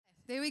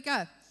there we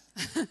go.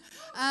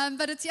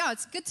 But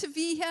it's good to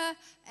be here,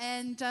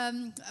 and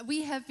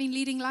we have been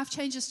leading Life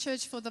Changes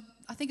Church for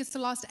I think it's the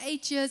last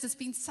 8 years. It's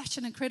been such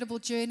an incredible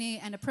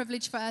journey and a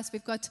privilege for us.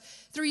 We've got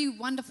 3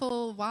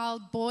 wonderful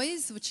wild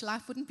boys, which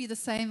life wouldn't be the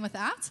same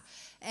without,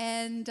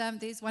 and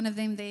there's one of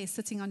them there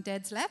sitting on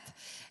Dad's lap,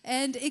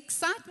 and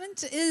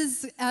excitement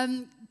is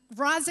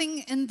rising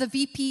in the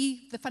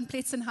Van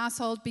Pletsen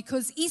household,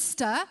 because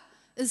Easter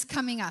is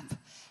coming up.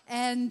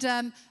 And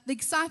the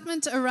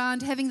excitement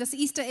around having this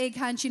Easter egg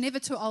hunt, you're never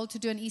too old to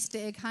do an Easter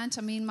egg hunt.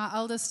 I mean, my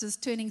eldest is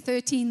turning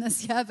 13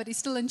 this year, but he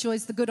still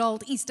enjoys the good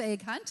old Easter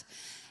egg hunt.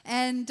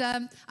 And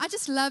I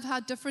just love how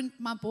different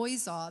my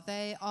boys are.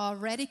 They are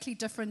radically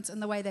different in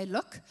the way they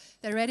look.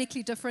 They're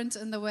radically different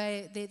in the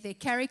way their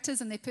characters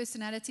and their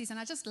personalities. And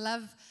I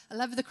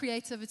love the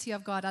creativity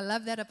of God. I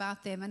love that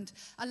about them. And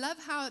I love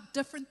how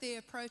different their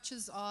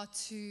approaches are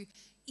to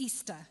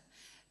Easter.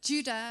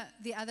 Judah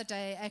the other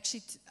day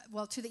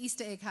to the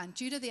Easter egg hunt,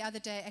 Judah the other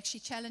day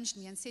actually challenged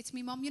me and said to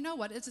me, Mom, you know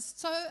what, it is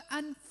so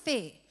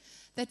unfair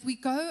that we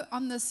go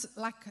on this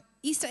like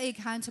Easter egg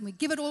hunt and we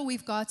give it all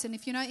we've got. And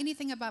if you know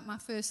anything about my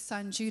first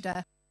son,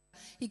 Judah,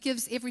 he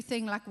gives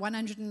everything like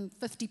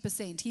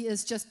 150%. He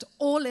is just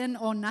all in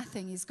or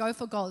nothing. He's go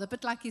for gold, a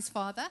bit like his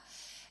father.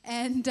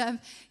 And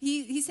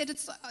he said,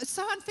 it's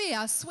so unfair.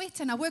 I sweat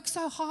and I work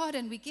so hard,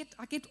 and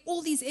I get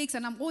all these eggs,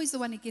 and I'm always the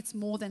one who gets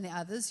more than the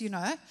others, you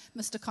know,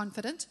 Mr.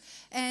 Confident.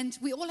 And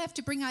we all have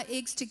to bring our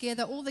eggs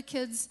together, all the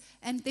kids,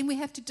 and then we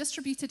have to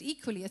distribute it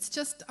equally. It's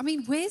just, I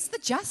mean, where's the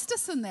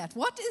justice in that?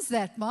 What is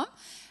that, Mom?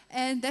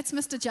 And that's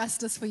Mr.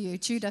 Justice for you,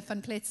 Judah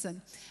Van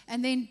Pletsen.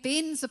 And then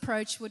Ben's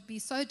approach would be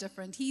so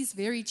different. He's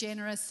very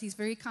generous. He's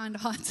very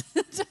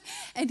kind-hearted.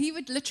 And he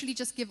would literally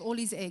just give all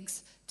his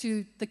eggs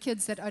to the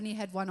kids that only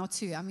had 1 or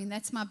 2. I mean,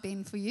 that's my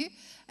Ben for you.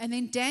 And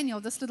then Daniel,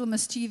 this little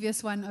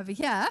mischievous one over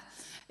here,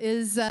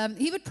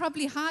 he would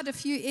probably hide a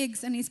few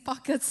eggs in his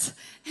pockets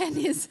and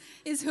his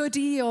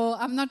hoodie, or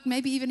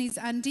maybe even his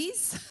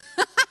undies.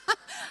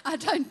 I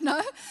don't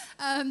know.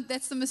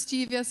 That's the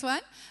mischievous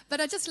one. But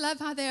I just love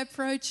how they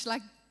approach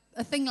like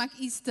a thing like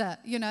Easter,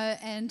 you know,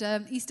 and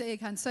Easter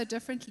egg hunt so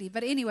differently.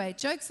 But anyway,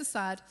 jokes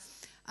aside,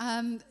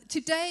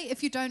 today,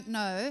 if you don't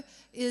know,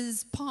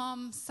 is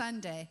Palm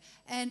Sunday.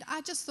 And I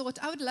just thought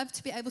I would love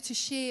to be able to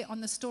share on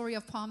the story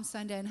of Palm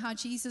Sunday and how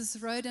Jesus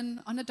rode in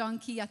on a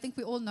donkey. I think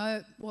we all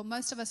know, well,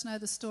 most of us know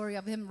the story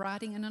of him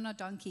riding in on a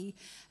donkey,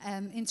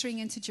 entering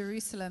into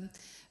Jerusalem.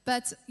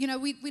 But, you know,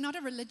 we're not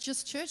a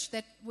religious church.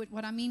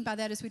 What I mean by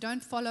that is we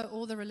don't follow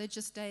all the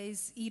religious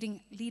days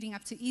leading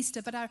up to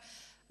Easter, but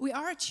we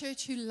are a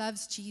church who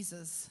loves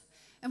Jesus.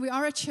 And we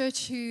are a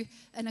church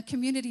and a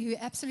community who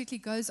absolutely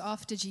goes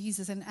after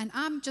Jesus. And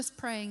I'm just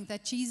praying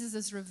that Jesus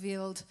is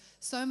revealed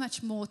so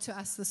much more to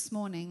us this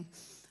morning.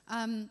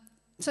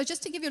 So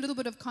just to give you a little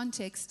bit of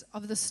context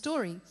of the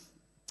story,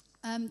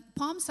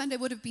 Palm Sunday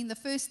would have been the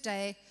first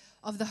day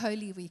of the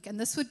Holy Week. And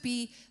this would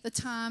be the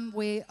time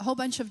where a whole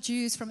bunch of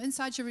Jews from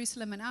inside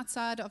Jerusalem and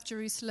outside of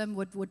Jerusalem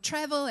would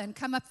travel and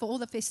come up for all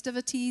the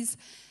festivities.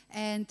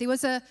 And there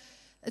was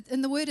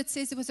in the word it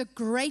says there was a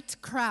great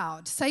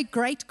crowd. Say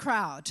great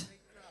crowd.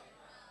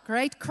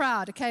 Great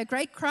crowd, okay, a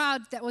great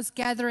crowd that was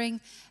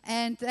gathering,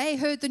 and they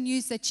heard the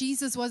news that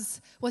Jesus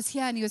was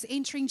here, and he was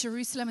entering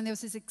Jerusalem, and there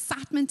was this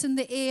excitement in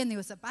the air, and there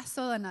was a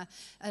bustle, and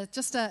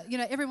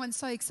everyone's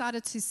so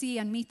excited to see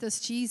and meet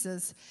this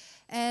Jesus.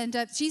 And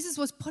Jesus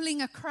was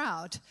pulling a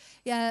crowd,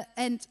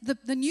 and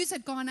the news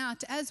had gone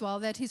out as well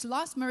that his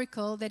last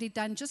miracle that he'd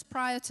done just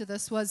prior to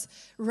this was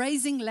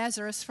raising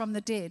Lazarus from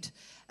the dead.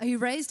 He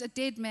raised a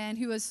dead man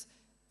who was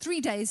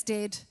 3 days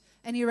dead,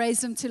 and he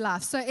raised him to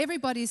life. So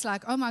everybody's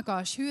like, oh my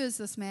gosh, who is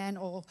this man?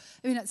 Or,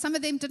 some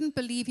of them didn't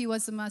believe he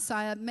was the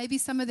Messiah. Maybe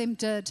some of them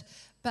did.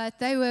 But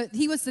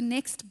he was the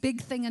next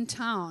big thing in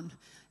town.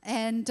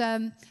 And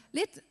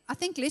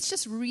let's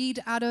just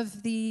read out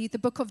of the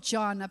book of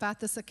John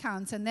about this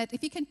account. And that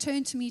if you can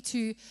turn to me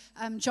to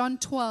John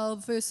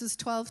 12, verses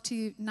 12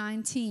 to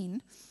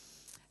 19.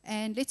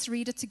 And let's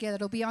read it together.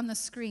 It'll be on the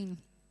screen.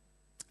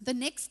 The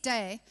next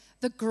day,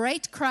 the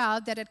great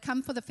crowd that had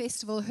come for the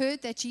festival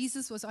heard that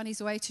Jesus was on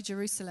his way to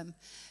Jerusalem.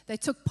 They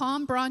took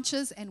palm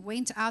branches and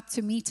went out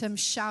to meet him,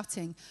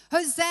 shouting,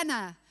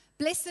 Hosanna!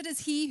 Blessed is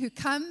he who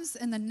comes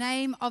in the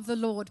name of the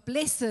Lord.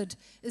 Blessed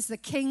is the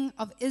King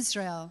of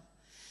Israel.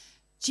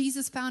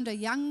 Jesus found a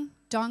young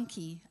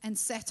donkey and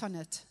sat on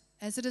it.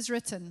 As it is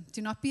written,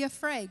 do not be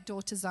afraid,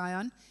 daughter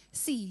Zion.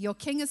 See, your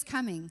king is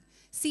coming,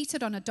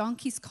 seated on a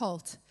donkey's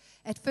colt.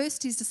 At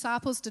first, his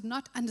disciples did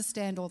not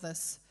understand all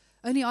this.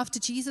 Only after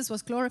Jesus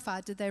was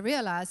glorified did they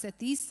realize that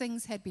these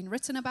things had been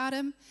written about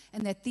him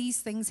and that these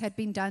things had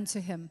been done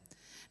to him.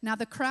 Now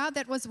the crowd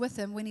that was with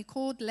him when he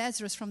called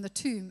Lazarus from the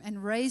tomb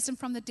and raised him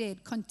from the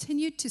dead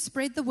continued to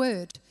spread the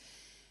word.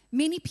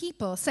 Many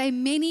people,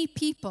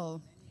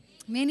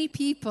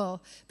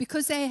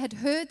 because they had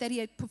heard that he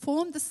had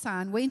performed the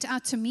sign, went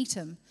out to meet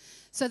him.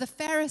 So the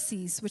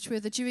Pharisees, which were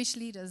the Jewish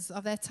leaders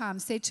of that time,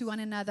 said to one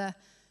another,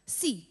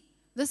 see,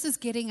 this is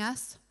getting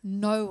us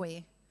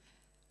nowhere.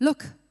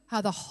 Look how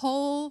the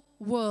whole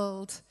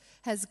world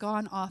has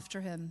gone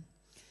after him.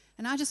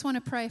 And I just want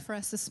to pray for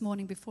us this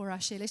morning before I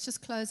share. Let's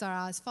just close our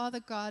eyes. Father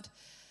God,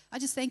 I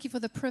just thank you for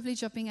the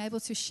privilege of being able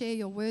to share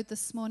your word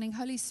this morning.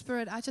 Holy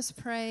Spirit, I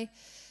just pray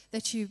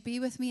that you be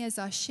with me as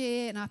I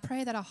share, and I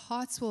pray that our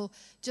hearts will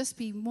just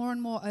be more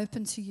and more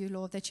open to you,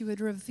 Lord, that you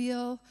would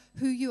reveal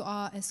who you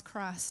are as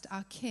Christ,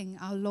 our King,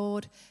 our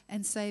Lord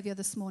and Savior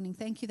this morning.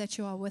 Thank you that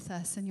you are with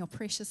us in your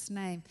precious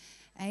name.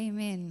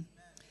 Amen.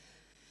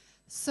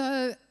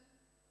 So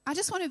I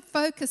just want to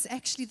focus,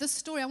 actually, this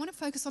story, I want to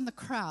focus on the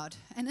crowd.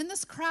 And in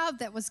this crowd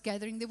that was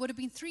gathering, there would have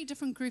been three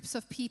different groups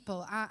of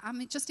people.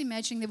 I'm just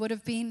imagining there would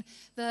have been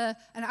and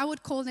I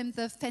would call them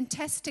the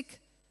fanatical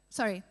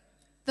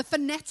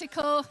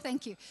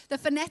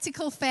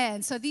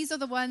fans. So these are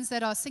the ones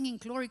that are singing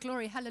glory,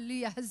 glory,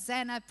 hallelujah,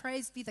 Hosanna,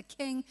 praise be the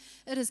King.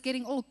 It is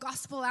getting all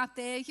gospel out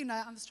there. You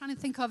know, I was trying to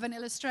think of an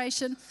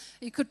illustration.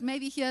 You could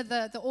maybe hear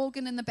the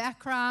organ in the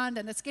background,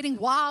 and it's getting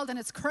wild, and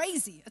it's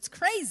crazy. It's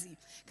crazy.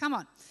 Come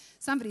on.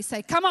 Somebody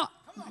say, come on.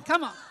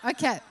 Come on.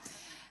 Okay.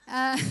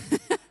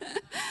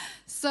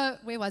 So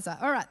where was I?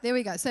 All right, there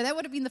we go. So that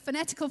would have been the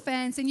fanatical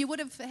fans. And you would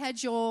have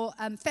had your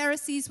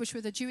Pharisees, which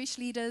were the Jewish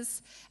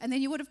leaders. And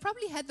then you would have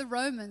probably had the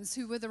Romans,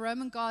 who were the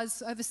Roman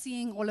guards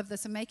overseeing all of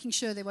this and making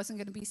sure there wasn't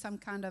going to be some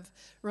kind of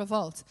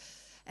revolt.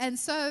 And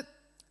so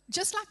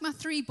just like my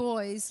three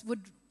boys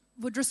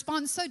would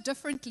respond so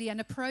differently and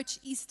approach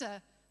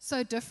Easter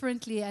so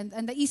differently,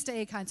 and the Easter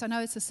egg hunt. I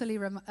know it's a silly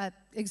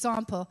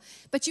example,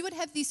 but you would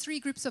have these three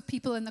groups of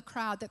people in the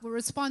crowd that will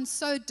respond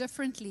so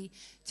differently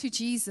to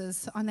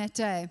Jesus on that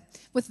day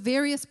with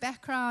various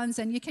backgrounds,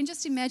 and you can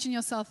just imagine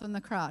yourself in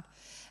the crowd.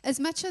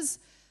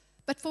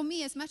 But for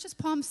me, as much as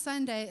Palm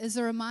Sunday is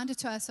a reminder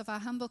to us of our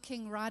humble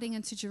King riding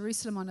into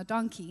Jerusalem on a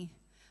donkey,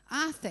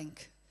 I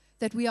think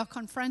that we are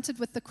confronted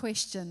with the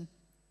question,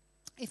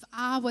 if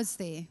I was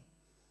there,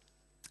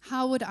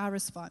 how would I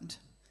respond?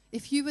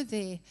 If you were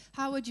there,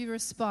 how would you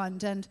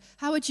respond and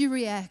how would you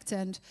react?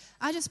 And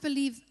I just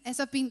believe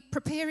as I've been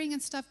preparing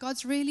and stuff,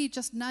 God's really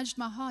just nudged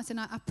my heart. And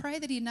I pray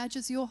that he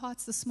nudges your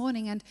hearts this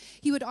morning. And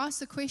he would ask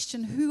the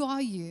question, who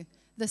are you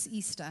this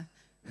Easter?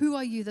 Who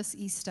are you this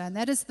Easter? And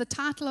that is the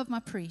title of my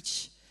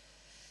preach.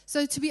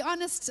 So to be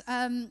honest,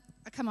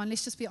 come on,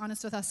 let's just be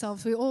honest with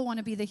ourselves. We all want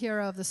to be the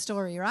hero of the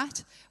story,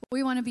 right?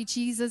 We want to be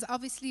Jesus.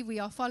 Obviously, we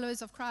are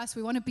followers of Christ.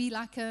 We want to be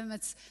like him.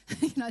 It's,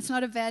 it's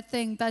not a bad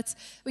thing. But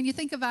when you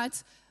think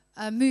about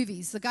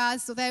movies, the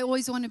guys, they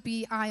always want to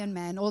be Iron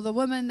Man, or the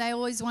women, they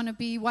always want to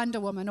be Wonder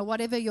Woman, or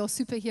whatever your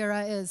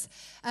superhero is.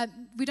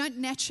 We don't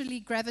naturally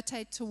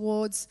gravitate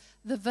towards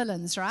the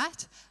villains,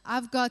 right?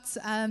 I've got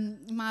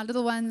my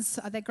little ones,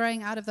 they're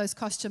growing out of those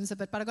costumes a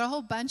bit, but I've got a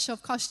whole bunch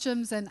of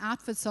costumes and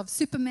outfits of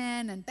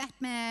Superman and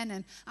Batman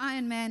and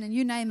Iron Man and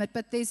you name it,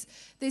 but there's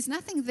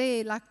nothing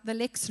there like the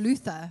Lex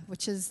Luthor,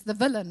 which is the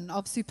villain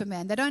of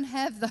Superman. They don't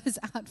have those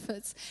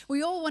outfits.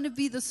 We all want to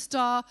be the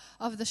star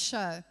of the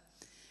show.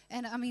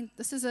 And I mean,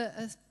 this is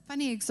a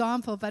funny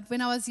example, but when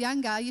I was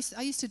younger, I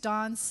used to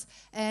dance,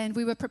 and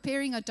we were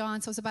preparing a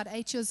dance. I was about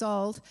 8 years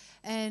old,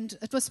 and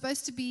it was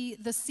supposed to be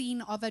the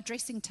scene of a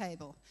dressing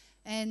table.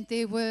 And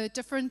there were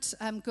different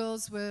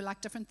girls were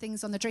like different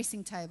things on the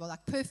dressing table,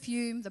 like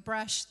perfume, the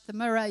brush, the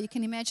mirror. You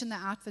can imagine the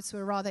outfits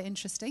were rather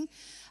interesting.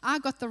 I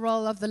got the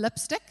role of the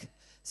lipstick.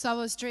 So I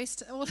was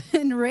dressed all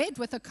in red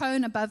with a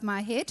cone above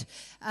my head.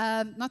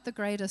 Not the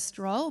greatest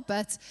role,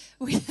 but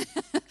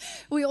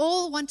we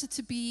all wanted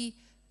to be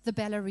the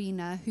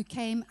ballerina who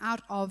came out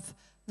of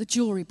the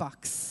jewelry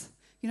box.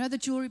 You know, the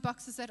jewelry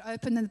boxes that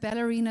open and the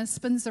ballerina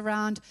spins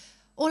around.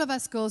 All of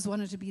us girls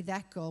wanted to be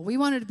that girl. We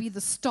wanted to be the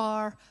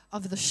star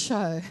of the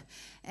show.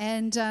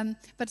 And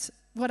but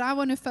what I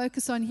want to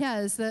focus on here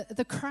is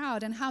the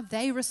crowd and how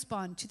they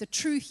respond to the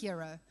true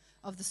hero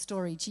of the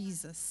story,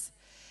 Jesus.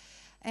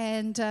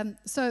 And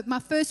so my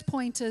first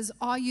point is,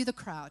 are you the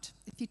crowd?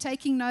 If you're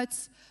taking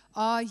notes,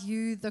 are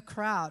you the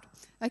crowd?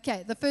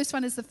 Okay, the first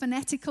one is the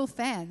fanatical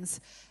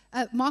fans.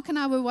 Mark and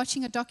I were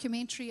watching a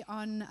documentary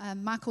on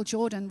Michael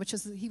Jordan,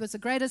 he was the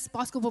greatest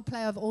basketball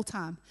player of all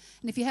time.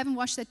 And if you haven't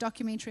watched that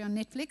documentary on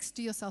Netflix,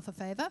 do yourself a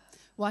favor,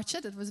 watch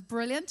it. It was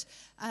brilliant.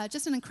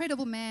 Just an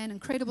incredible man,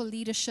 incredible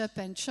leadership,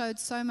 and showed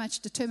so much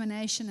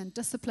determination and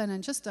discipline,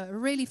 and just a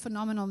really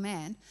phenomenal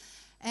man.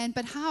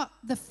 But how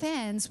the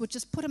fans would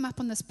just put him up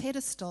on this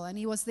pedestal, and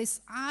he was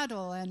this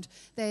idol, and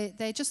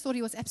they just thought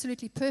he was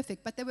absolutely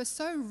perfect. But they were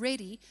so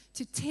ready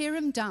to tear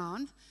him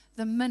down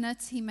the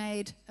minute he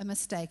made a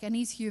mistake. And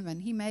he's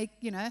human.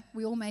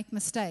 We all make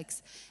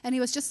mistakes. And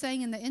he was just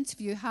saying in the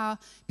interview how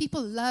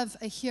people love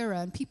a hero,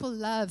 and people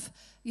love,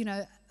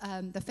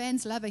 the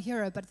fans love a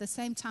hero, but at the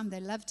same time, they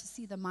love to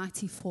see the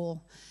mighty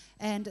fall.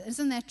 And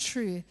isn't that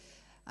true?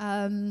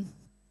 And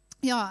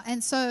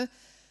so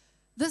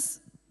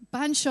this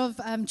bunch of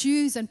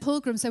Jews and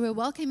pilgrims, they were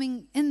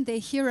welcoming in their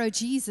hero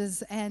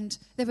Jesus, and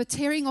they were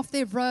tearing off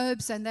their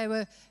robes, and they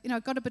were,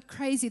 got a bit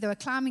crazy. They were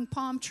climbing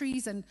palm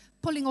trees and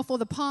pulling off all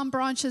the palm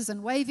branches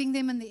and waving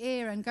them in the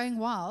air and going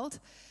wild.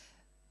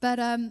 But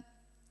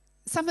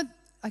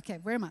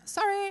where am I?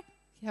 Sorry.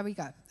 Here we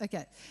go.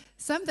 Okay.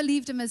 Some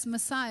believed him as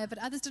Messiah, but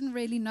others didn't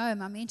really know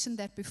him. I mentioned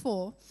that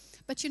before.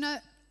 But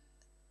in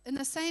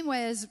the same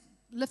way as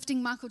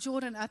lifting Michael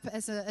Jordan up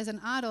as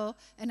an idol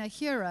and a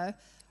hero,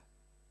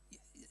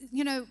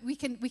 you know, we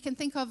can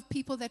think of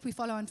people that we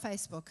follow on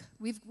Facebook.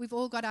 We've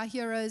all got our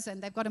heroes,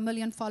 and they've got 1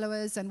 million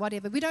followers and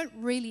whatever. We don't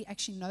really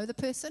actually know the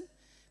person,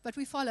 but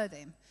we follow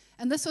them.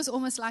 And this was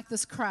almost like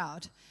this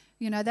crowd.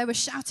 You know, they were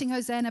shouting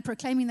Hosanna,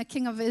 proclaiming the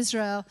King of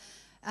Israel.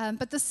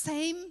 But the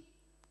same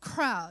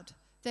crowd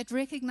that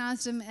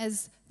recognized him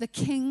as the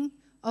King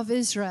of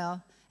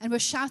Israel and were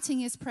shouting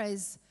his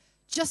praise,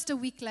 just a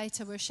week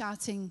later were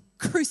shouting,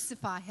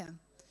 crucify him.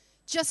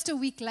 Just a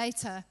week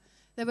later,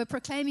 they were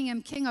proclaiming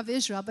him King of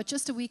Israel, but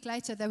just a week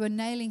later, they were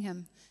nailing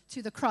him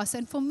to the cross.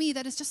 And for me,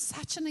 that is just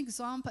such an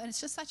example, and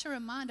it's just such a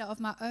reminder of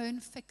my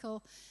own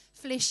fickle,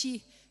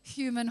 fleshy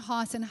human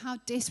heart and how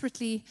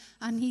desperately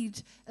I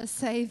need a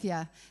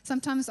Savior.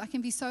 Sometimes I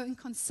can be so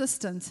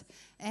inconsistent,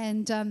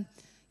 and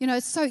you know,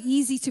 it's so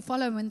easy to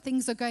follow when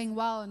things are going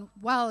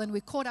well, and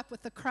we're caught up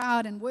with the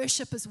crowd, and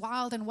worship is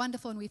wild and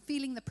wonderful, and we're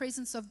feeling the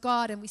presence of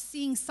God, and we're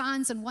seeing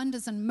signs and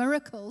wonders and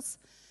miracles.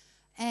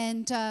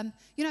 And,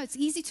 you know, it's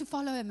easy to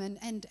follow him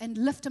and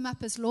lift him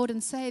up as Lord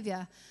and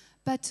Savior.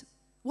 But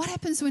what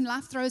happens when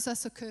life throws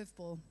us a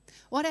curveball?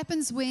 What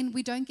happens when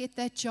we don't get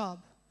that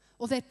job?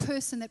 Or that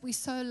person that we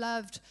so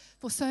loved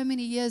for so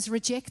many years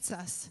rejects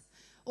us?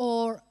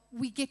 Or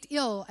we get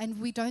ill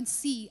and we don't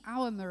see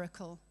our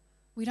miracle?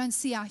 We don't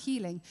see our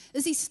healing.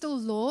 Is he still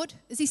Lord?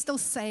 Is he still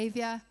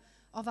Savior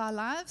of our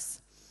lives?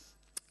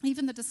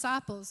 Even the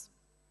disciples,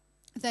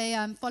 they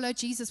followed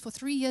Jesus for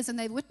 3 years, and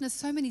they witnessed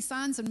so many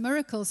signs and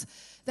miracles.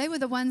 They were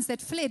the ones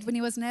that fled when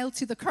he was nailed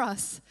to the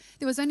cross.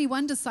 There was only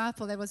one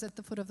disciple that was at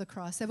the foot of the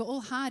cross. They were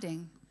all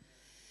hiding.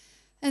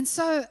 And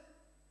so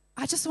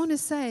I just want to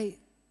say,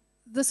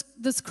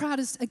 this crowd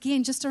is,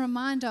 again, just a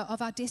reminder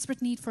of our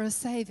desperate need for a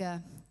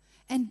Savior.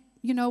 And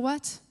you know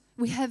what?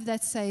 We have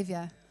that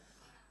Savior.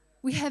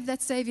 We have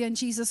that Savior in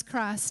Jesus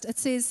Christ. It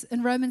says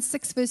in Romans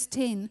 6, verse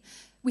 10,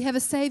 we have a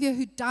Savior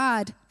who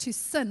died to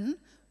sin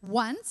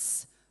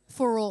once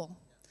for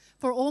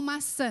all my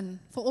sin,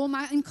 for all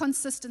my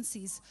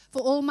inconsistencies,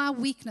 for all my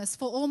weakness,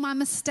 for all my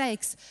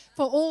mistakes,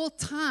 for all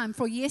time,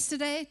 for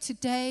yesterday,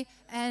 today,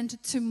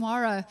 and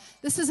tomorrow.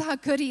 This is how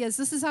good he is.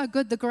 This is how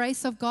good the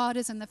grace of God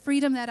is, and the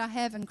freedom that I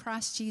have in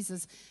Christ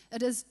Jesus.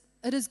 It is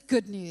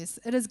good news.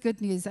 It is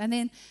good news. And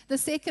then the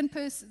second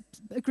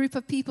group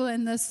of people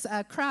in this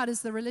crowd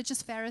is the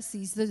religious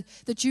Pharisees,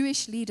 the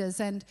Jewish leaders.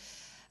 And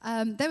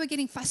they were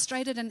getting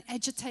frustrated and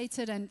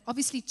agitated and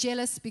obviously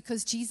jealous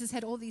because Jesus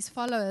had all these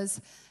followers.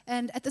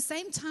 And at the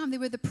same time,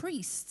 there were the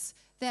priests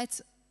that,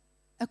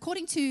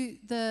 according to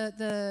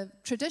the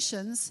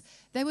traditions,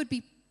 they would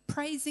be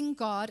praising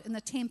God in the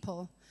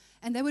temple.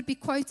 And they would be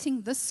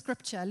quoting this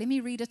scripture. Let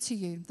me read it to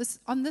you.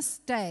 On this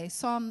day,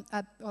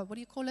 what do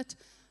you call it?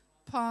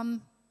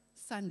 Palm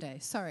Sunday.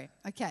 Sorry.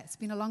 Okay, it's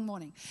been a long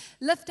morning.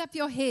 Lift up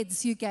your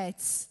heads, you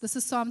gates. This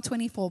is Psalm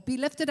 24. Be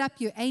lifted up,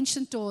 you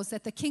ancient doors,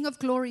 that the King of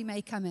glory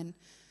may come in.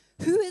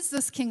 Who is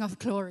this King of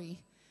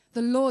glory?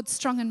 The Lord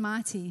strong and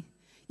mighty.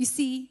 You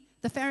see,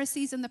 the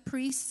Pharisees and the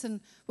priests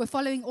were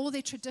following all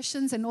their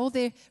traditions and all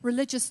their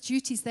religious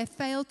duties. They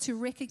failed to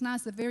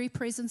recognize the very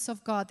presence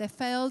of God. They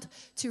failed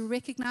to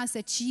recognize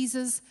that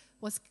Jesus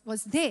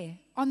was there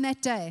on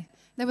that day.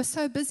 They were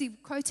so busy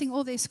quoting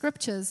all their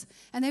scriptures,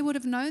 and they would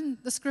have known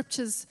the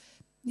scriptures,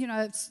 you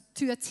know,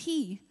 to a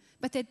T,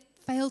 but they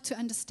failed to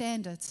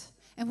understand it.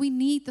 And we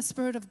need the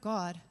Spirit of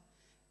God.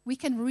 We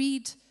can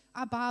read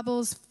our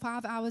Bibles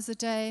 5 hours a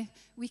day.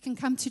 We can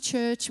come to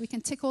church. We can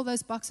tick all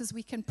those boxes.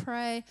 We can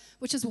pray,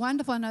 which is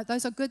wonderful. I know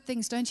those are good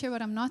things. Don't hear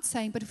what I'm not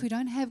saying. But if we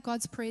don't have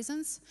God's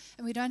presence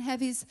and we don't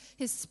have His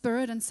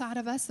Spirit inside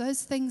of us,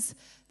 those things,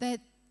 they're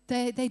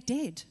dead.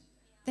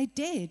 They're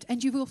dead.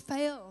 And you will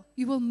fail.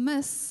 You will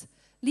miss.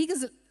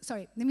 Legalism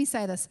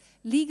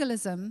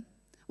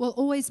will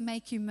always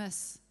make you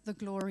miss the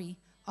glory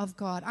of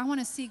God. I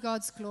want to see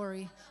God's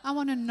glory. I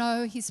want to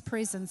know His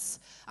presence.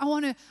 I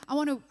want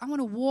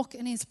to walk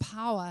in His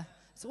power.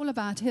 It's all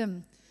about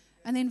Him.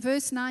 And then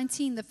verse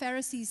 19, the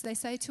Pharisees, they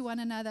say to one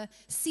another,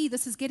 see,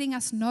 this is getting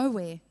us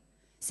nowhere.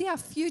 See how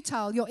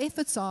futile your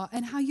efforts are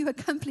and how you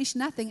accomplish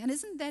nothing. And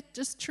isn't that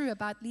just true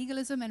about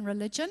legalism and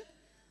religion?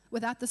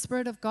 Without the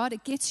Spirit of God,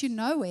 it gets you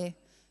nowhere.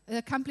 It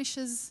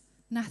accomplishes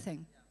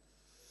nothing.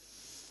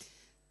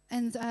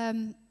 And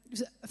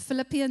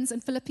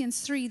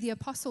Philippians 3, the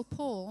Apostle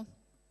Paul,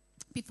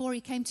 before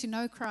he came to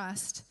know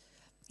Christ,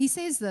 he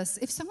says this: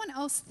 if someone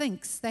else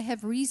thinks they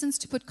have reasons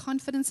to put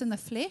confidence in the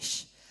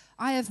flesh,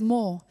 I have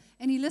more.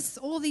 And he lists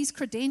all these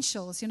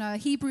credentials, you know, a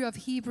Hebrew of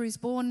Hebrews,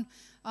 born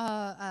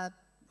of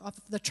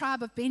the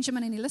tribe of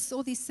Benjamin, and he lists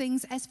all these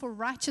things. As for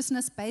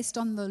righteousness based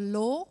on the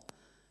law,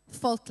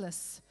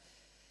 faultless.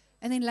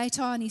 And then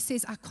later on he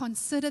says, I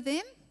consider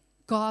them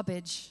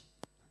garbage,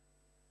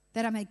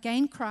 that I may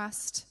gain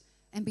Christ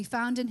and be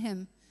found in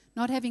Him,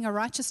 not having a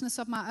righteousness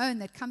of my own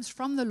that comes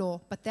from the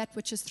law, but that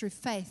which is through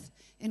faith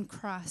in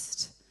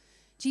Christ.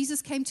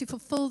 Jesus came to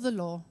fulfill the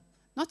law,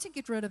 not to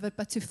get rid of it,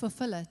 but to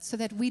fulfill it, so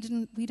that we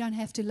don't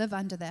have to live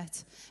under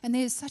that. And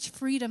there is such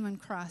freedom in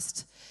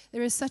Christ.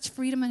 There is such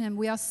freedom in Him.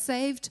 We are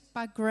saved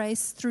by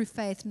grace through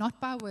faith, not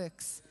by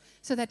works.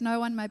 so that no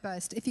one may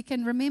boast. If you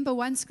can remember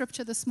one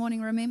scripture this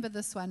morning, remember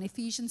this one,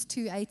 Ephesians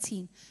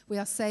 2:18. We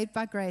are saved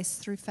by grace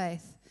through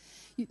faith.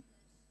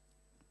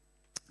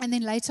 And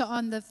then later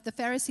on, the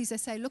Pharisees, they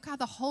say, look how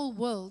the whole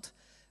world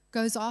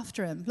goes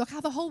after him. Look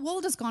how the whole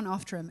world has gone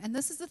after him. And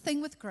this is the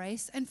thing with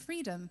grace and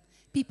freedom.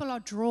 People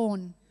are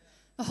drawn.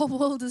 The whole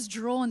world is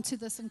drawn to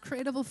this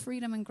incredible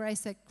freedom and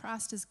grace that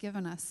Christ has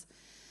given us.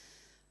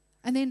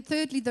 And then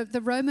thirdly,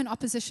 the Roman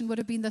opposition would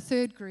have been the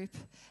third group.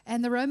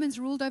 And the Romans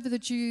ruled over the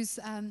Jews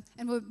and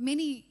were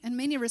in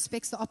many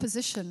respects the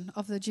opposition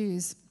of the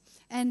Jews.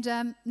 And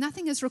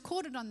nothing is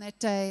recorded on that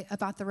day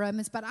about the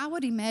Romans, but I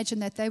would imagine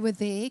that they were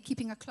there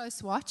keeping a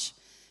close watch,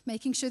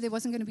 making sure there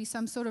wasn't going to be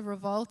some sort of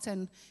revolt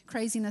and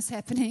craziness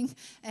happening.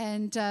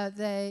 And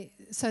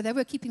so they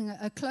were keeping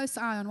a close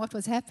eye on what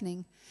was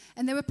happening.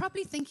 And they were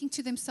probably thinking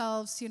to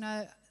themselves,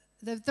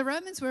 the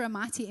Romans were a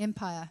mighty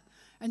empire.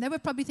 And they were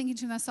probably thinking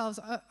to themselves,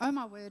 oh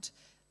my word,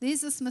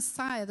 there's this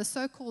Messiah, the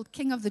so-called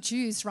King of the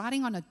Jews,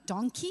 riding on a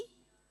donkey,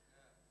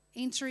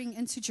 entering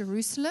into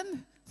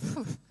Jerusalem.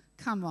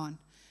 Come on.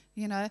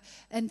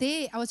 And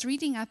there I was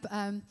reading up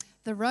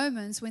the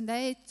Romans when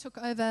they took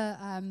over,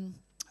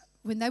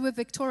 when they were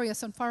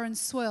victorious on foreign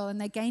soil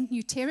and they gained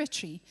new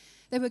territory,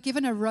 they were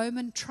given a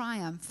Roman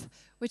triumph,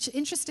 which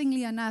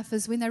interestingly enough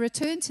is when they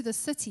returned to the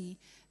city,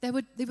 there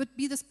would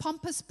be this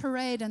pompous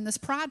parade and this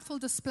prideful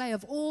display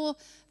of all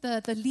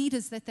the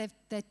leaders that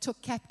they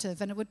took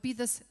captive, and it would be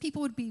this,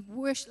 people would be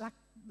worshipped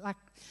like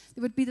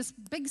there would be this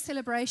big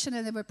celebration,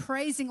 and they were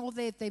praising all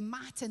their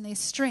might and their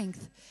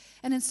strength.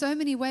 And in so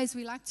many ways,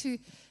 we like to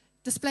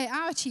display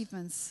our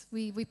achievements.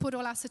 We put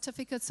all our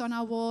certificates on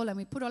our wall, and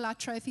we put all our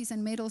trophies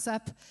and medals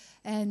up,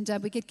 and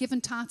we get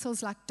given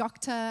titles like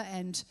doctor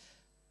and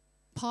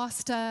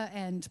pastor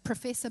and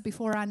professor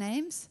before our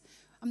names.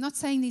 I'm not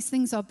saying these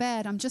things are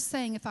bad. I'm just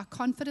saying if our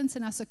confidence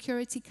and our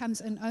security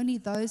comes in only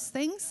those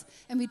things,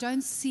 and we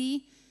don't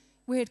see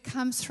where it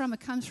comes from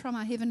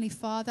our Heavenly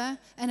Father,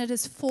 and it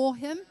is for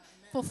Him,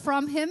 for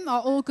from Him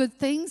are all good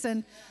things,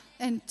 and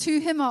to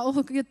Him are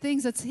all good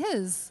things. It's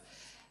His.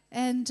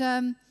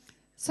 And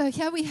so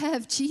here we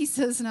have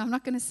Jesus, and I'm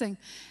not going to sing.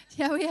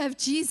 Here we have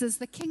Jesus,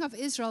 the King of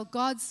Israel,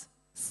 God's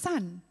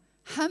Son,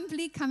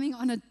 humbly coming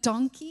on a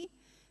donkey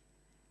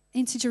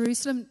into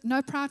Jerusalem.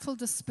 No prideful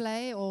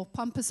display or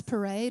pompous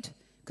parade,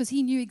 because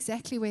He knew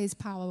exactly where His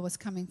power was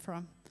coming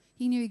from.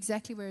 He knew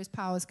exactly where His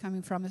power was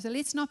coming from. So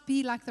let's not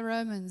be like the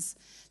Romans.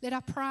 Let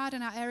our pride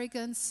and our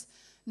arrogance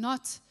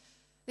let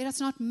us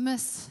not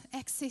miss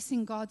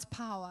accessing God's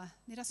power.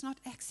 Let us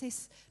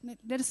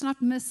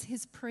not miss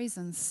His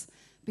presence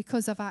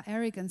because of our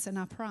arrogance and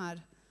our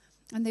pride.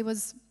 And there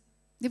was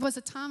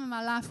a time in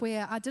my life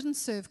where I didn't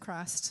serve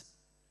Christ.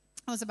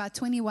 I was about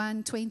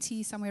 21,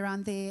 20, somewhere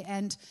around there,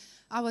 and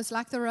I was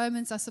like the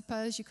Romans, I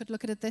suppose. You could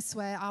look at it this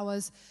way. I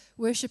was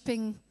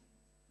worshiping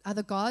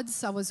other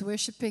gods. I was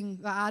worshiping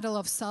the idol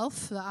of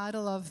self, the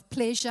idol of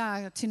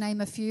pleasure, to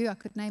name a few. I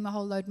could name a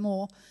whole load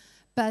more.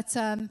 But,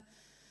 I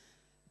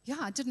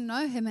didn't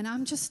know Him, and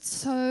I'm just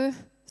so,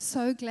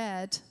 so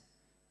glad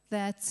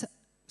that,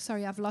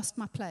 sorry, I've lost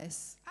my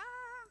place.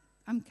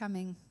 I'm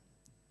coming.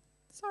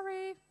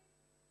 Sorry.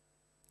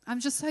 I'm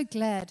just so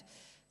glad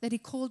that He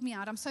called me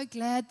out. I'm so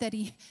glad that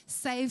He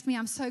saved me.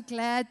 I'm so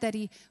glad that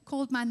He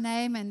called my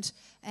name,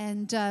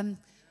 and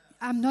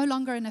I'm no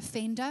longer an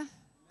offender.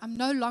 I'm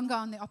no longer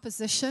on the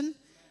opposition,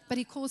 but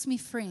He calls me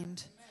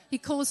friend. He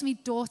calls me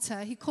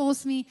daughter. He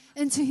calls me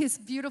into His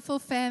beautiful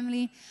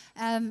family,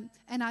 and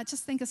I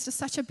just think it's just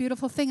such a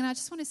beautiful thing. And I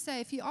just want to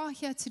say, if you are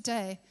here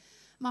today,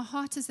 my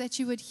heart is that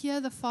you would hear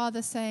the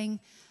Father saying,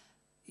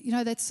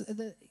 that's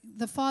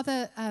the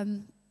Father.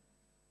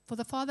 For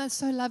the Father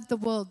so loved the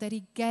world that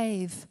He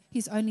gave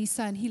His only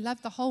Son. He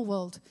loved the whole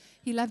world.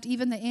 He loved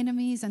even the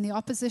enemies and the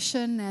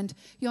opposition, and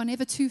you're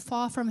never too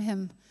far from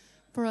Him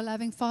for a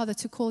loving Father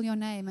to call your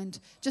name, and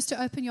just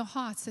to open your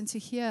hearts and to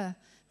hear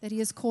that He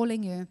is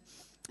calling you.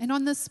 And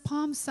on this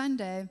Palm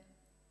Sunday,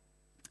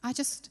 I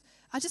just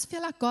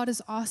feel like God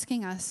is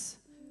asking us,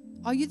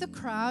 are you the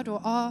crowd,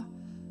 are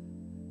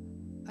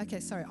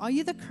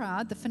you the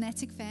crowd, the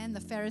fanatic fan, the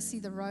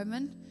Pharisee, the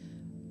Roman?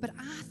 But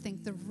I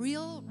think the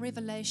real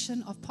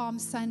revelation of Palm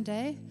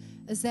Sunday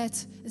is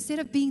that instead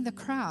of being the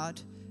crowd,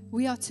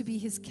 we are to be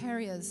His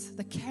carriers,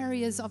 the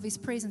carriers of His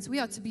presence. We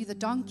are to be the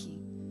donkey.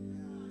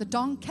 The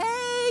donkey.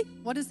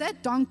 What is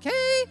that? Donkey?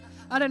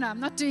 I don't know. I'm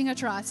not doing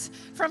it right.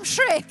 From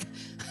Shrek.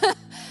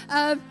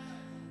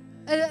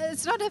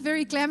 It's not a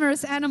very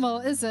glamorous animal,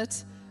 is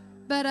it?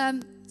 But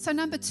so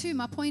number 2,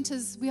 my point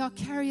is we are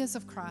carriers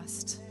of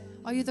Christ.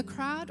 Are you the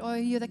crowd, or are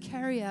you the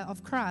carrier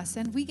of Christ?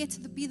 And we get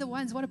to be the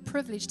ones. What a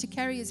privilege to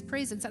carry His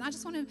presence. And I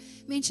just want to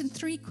mention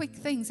 3 quick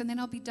things, and then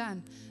I'll be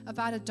done,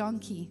 about a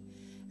donkey.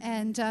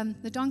 And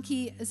the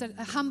donkey is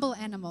a humble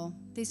animal.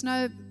 There's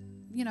no,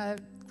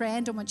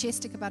 grand or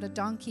majestic about a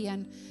donkey.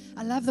 And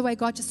I love the way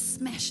God just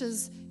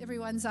smashes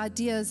everyone's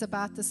ideas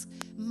about this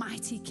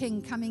mighty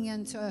king coming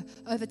in to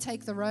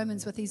overtake the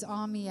Romans with his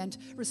army and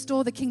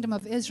restore the kingdom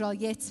of Israel.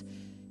 Yet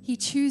He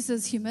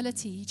chooses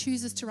humility. He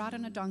chooses to ride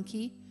on a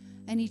donkey.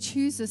 And He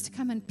chooses to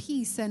come in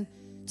peace. And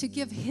to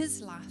give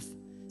his life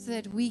so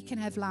that we can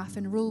have life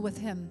and rule with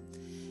him.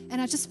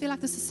 And I just feel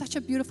like this is such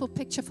a beautiful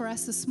picture for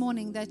us this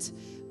morning, that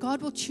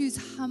God will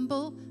choose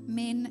humble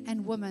men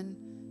and women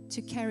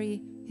to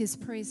carry his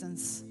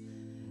presence.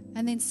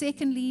 And then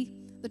secondly,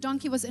 the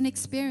donkey was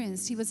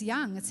inexperienced. He was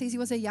young. It says he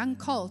was a young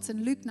colt.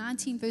 In Luke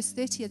 19, verse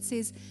 30, it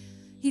says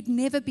he'd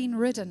never been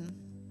ridden.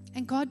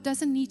 And God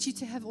doesn't need you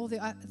to have all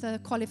the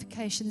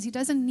qualifications. He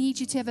doesn't need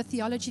you to have a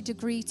theology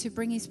degree to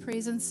bring his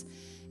presence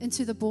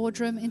into the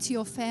boardroom, into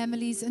your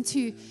families,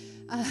 into,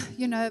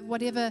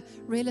 whatever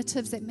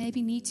relatives that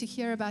maybe need to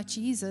hear about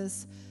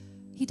Jesus.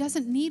 He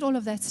doesn't need all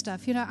of that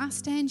stuff. I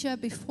stand here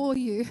before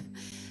you.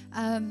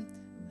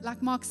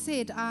 Like Mark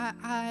said,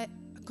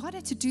 God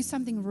had to do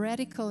something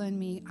radical in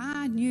me.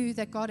 I knew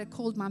that God had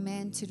called my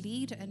man to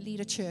lead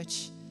a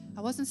church. I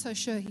wasn't so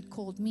sure he'd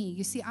called me.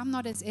 You see, I'm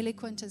not as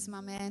eloquent as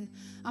my man.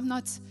 I'm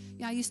not,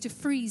 I used to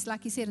freeze,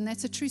 like he said, and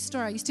that's a true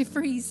story. I used to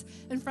freeze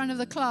in front of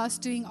the class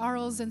doing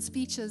orals and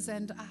speeches,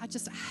 and I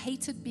just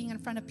hated being in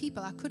front of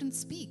people. I couldn't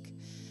speak.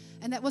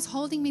 And that was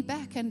holding me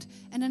back. And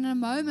in a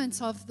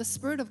moment of the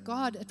Spirit of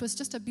God, it was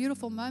just a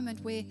beautiful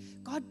moment where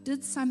God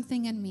did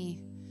something in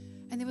me.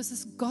 And there was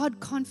this God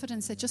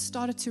confidence that just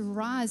started to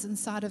rise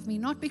inside of me,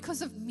 not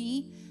because of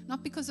me,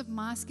 not because of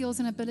my skills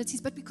and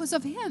abilities, but because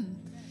of him.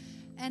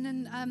 And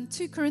in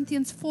 2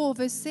 Corinthians 4,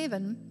 verse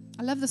 7,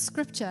 I love the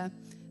scripture.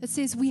 It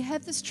says, we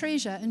have this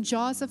treasure in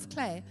jars of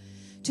clay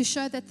to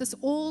show that this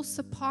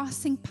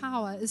all-surpassing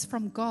power is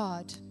from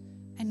God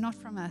and not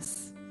from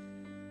us.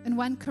 In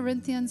 1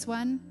 Corinthians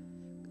 1,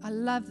 I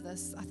love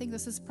this. I think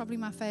this is probably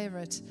my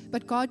favorite.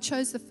 But God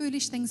chose the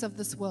foolish things of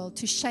this world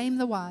to shame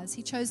the wise.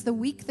 He chose the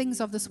weak things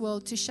of this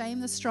world to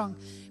shame the strong.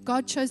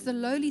 God chose the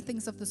lowly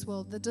things of this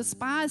world, the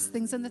despised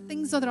things and the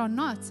things that are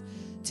not,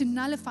 to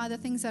nullify the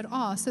things that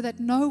are, so that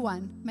no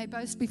one may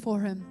boast before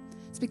him.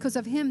 It's because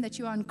of him that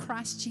you are in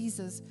Christ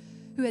Jesus,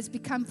 who has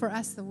become for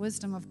us the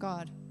wisdom of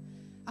God.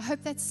 I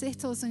hope that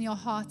settles in your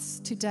hearts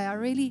today. I'm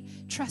really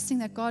trusting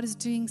that God is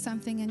doing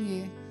something in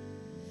you.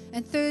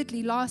 And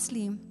thirdly,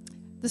 lastly,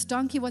 this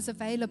donkey was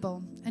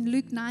available. In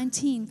Luke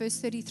 19, verse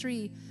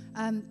 33,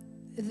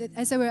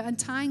 as they were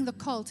untying the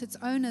colt, its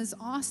owners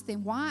asked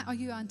them, why are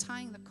you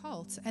untying the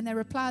colt? And they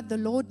replied, the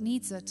Lord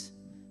needs it.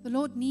 The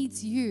Lord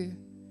needs you.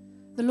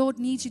 The Lord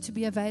needs you to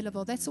be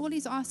available. That's all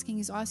he's asking.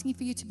 He's asking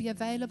for you to be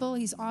available.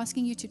 He's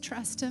asking you to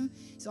trust him.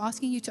 He's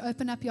asking you to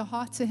open up your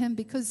heart to him,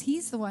 because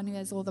he's the one who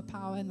has all the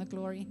power and the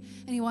glory.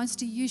 And he wants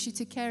to use you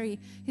to carry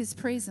his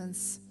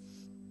presence.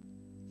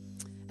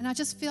 And I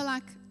just feel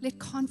like, let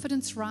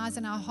confidence rise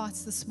in our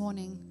hearts this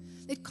morning.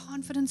 Let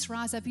confidence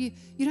rise up. You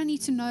don't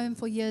need to know him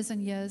for years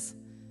and years.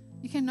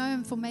 You can know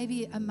him for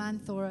maybe a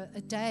month or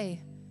a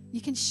day. You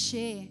can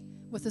share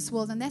with this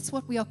world, and that's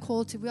what we are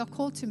called to. We are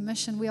called to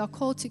mission. We are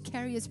called to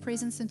carry his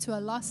presence into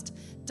a lost,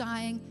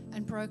 dying,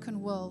 and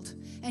broken world.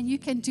 And you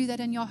can do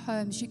that in your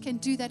homes. You can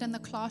do that in the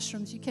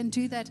classrooms. You can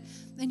do that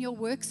in your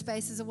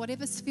workspaces or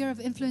whatever sphere of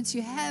influence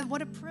you have.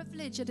 What a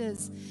privilege it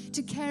is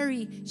to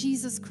carry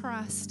Jesus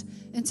Christ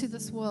into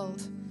this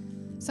world.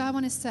 So I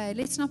want to say,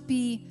 let's not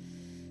be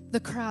the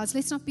crowds.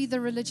 Let's not be the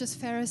religious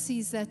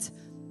Pharisees that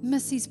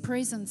miss his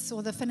presence,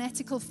 or the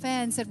fanatical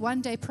fans that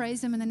one day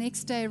praise him and the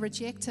next day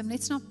reject him.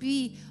 Let's not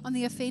be on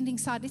the offending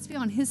side. Let's be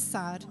on his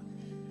side.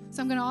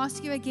 So I'm going to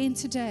ask you again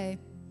today,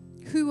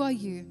 who are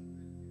you?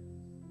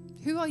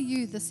 Who are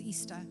you this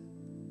Easter?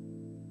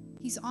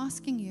 He's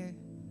asking you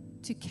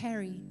to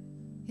carry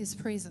his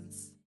presence.